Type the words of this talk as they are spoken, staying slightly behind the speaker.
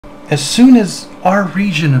as soon as our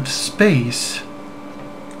region of space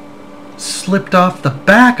slipped off the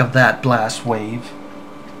back of that blast wave,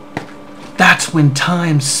 that's when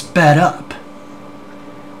time sped up.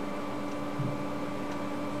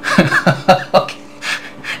 Okay.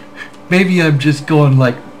 Maybe I'm just going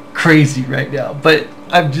like crazy right now, but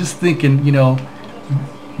I'm just thinking, you know,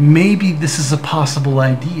 maybe this is a possible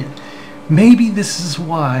idea. Maybe this is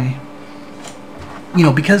why, you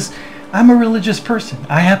know, because I'm a religious person.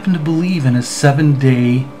 I happen to believe in a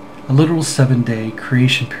literal 7-day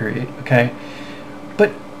creation period, okay?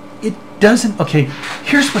 But it doesn't, okay,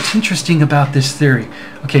 here's what's interesting about this theory.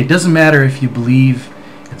 Okay, it doesn't matter if you believe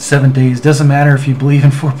in 7 days, doesn't matter if you believe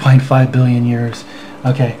in 4.5 billion years,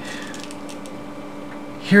 okay?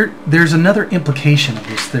 There's another implication of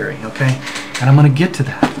this theory, okay? And I'm going to get to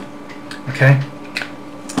that, okay?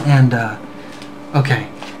 And, okay,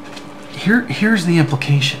 here's the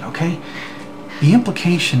implication, okay? The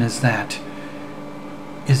implication is that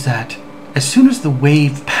as soon as the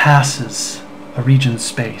wave passes a region of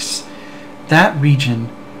space, that region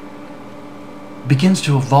begins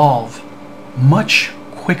to evolve much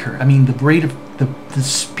quicker. I mean, the rate of the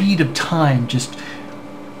speed of time just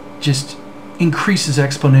increases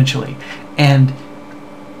exponentially. And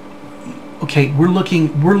okay, we're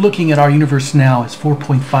looking at our universe now as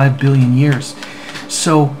 4.5 billion years.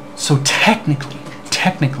 So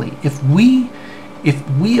technically, if we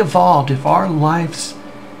evolved, if our lives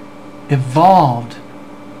evolved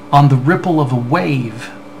on the ripple of a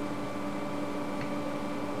wave,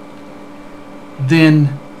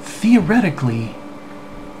 then theoretically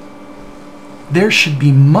there should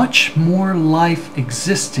be much more life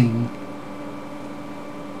existing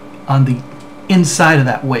on the inside of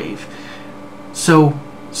that wave. So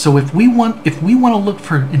if we want to look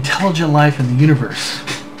for intelligent life in the universe,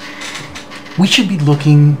 we should be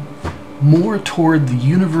looking more toward the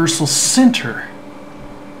universal center.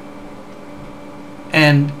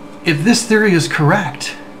 And if this theory is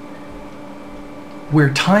correct, where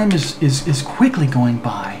time is quickly going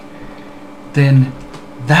by, then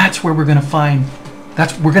that's where we're going to find,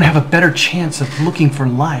 we're going to have a better chance of looking for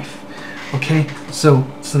life. Okay, so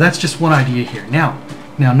that's just one idea here. Now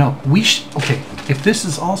no, okay, if this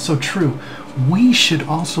is also true, we should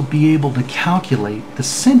also be able to calculate the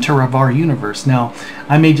center of our universe. Now,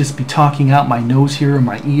 I may just be talking out my nose here or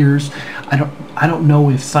my ears. I don't know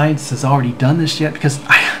if science has already done this yet, because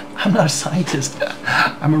I'm not a scientist.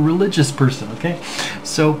 I'm a religious person, okay?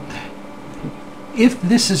 So if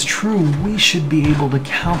this is true, we should be able to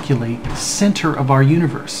calculate the center of our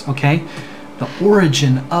universe, okay? The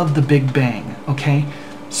origin of the Big Bang, okay?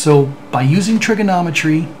 So by using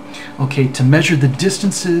trigonometry, okay, to measure the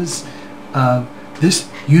distances of this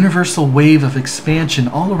universal wave of expansion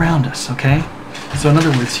all around us, okay? So in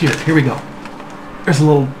other words, here we go. There's a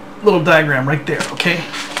little diagram right there, okay?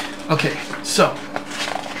 Okay, so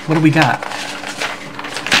what do we got?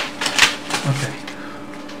 Okay.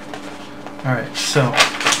 All right, so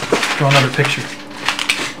draw another picture.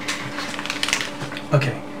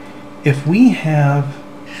 Okay, if we have,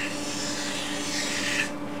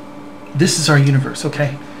 this is our universe,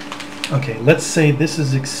 okay? Okay, let's say this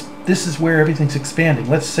is where everything's expanding.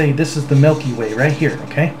 Let's say this is the Milky Way right here,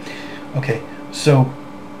 okay? Okay, so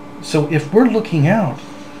if we're looking out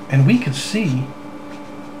and we could see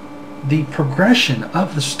the progression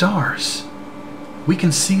of the stars, we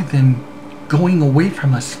can see them going away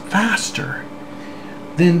from us faster.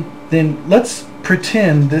 Then let's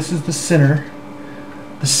pretend this is the center,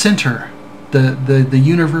 the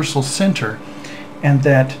universal center, and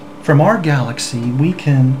that from our galaxy we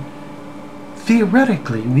can,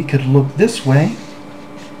 theoretically, we could look this way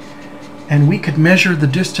and we could measure the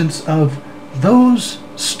distance of those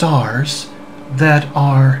stars that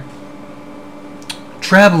are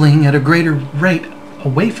traveling at a greater rate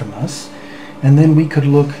away from us, and then we could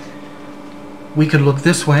look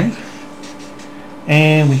this way,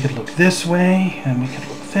 and we could look this way, and we could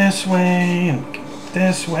look this way, and we can look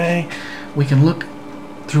this way. We can look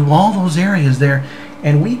through all those areas there,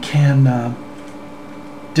 and we can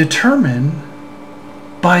determine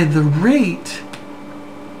by the rate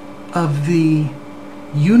of the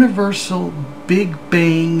universal Big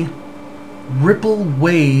Bang ripple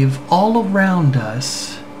wave all around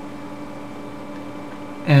us.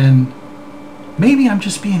 And maybe I'm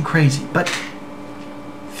just being crazy, but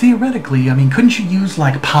theoretically, I mean, couldn't you use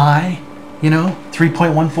like pi,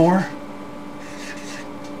 3.14?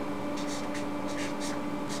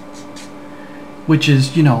 Which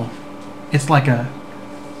is,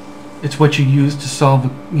 it's what you use to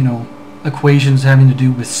solve, equations having to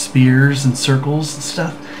do with spheres and circles and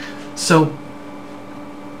stuff. So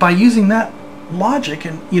by using that logic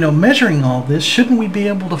and, you know, measuring all this, shouldn't we be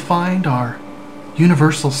able to find our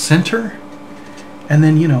universal center and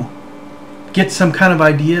then, you know, get some kind of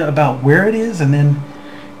idea about where it is, and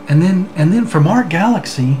then from our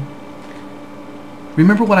galaxy,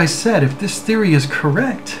 remember what I said, if this theory is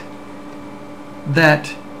correct,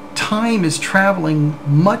 that time is traveling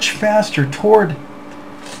much faster toward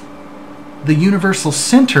the universal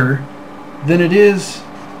center than it is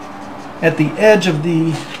at the edge of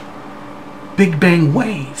the Big Bang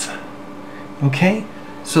wave. Okay?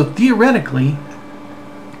 So theoretically,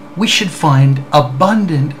 we should find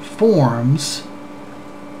abundant forms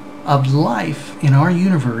of life in our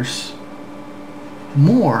universe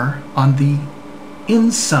more on the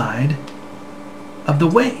inside of the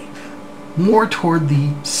wave, more toward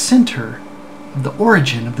the center of the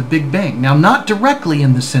origin of the Big Bang. Now, not directly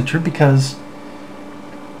in the center, because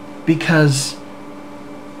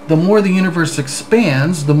the more the universe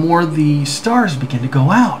expands, the more the stars begin to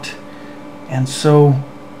go out. And so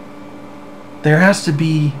there has to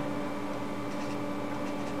be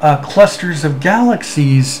clusters of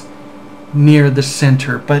galaxies near the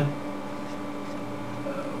center, but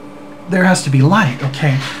there has to be light.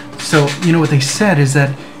 Okay, so you know what they said is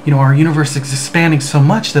that, you know, our universe is expanding so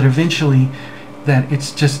much that eventually that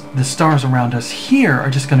it's just the stars around us here are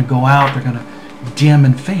just going to go out, they're going to dim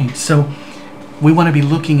and fade. So we want to be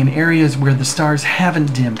looking in areas where the stars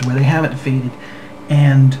haven't dimmed, where they haven't faded.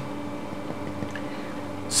 And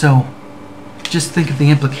so just think of the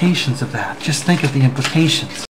implications of that. Just think of the implications.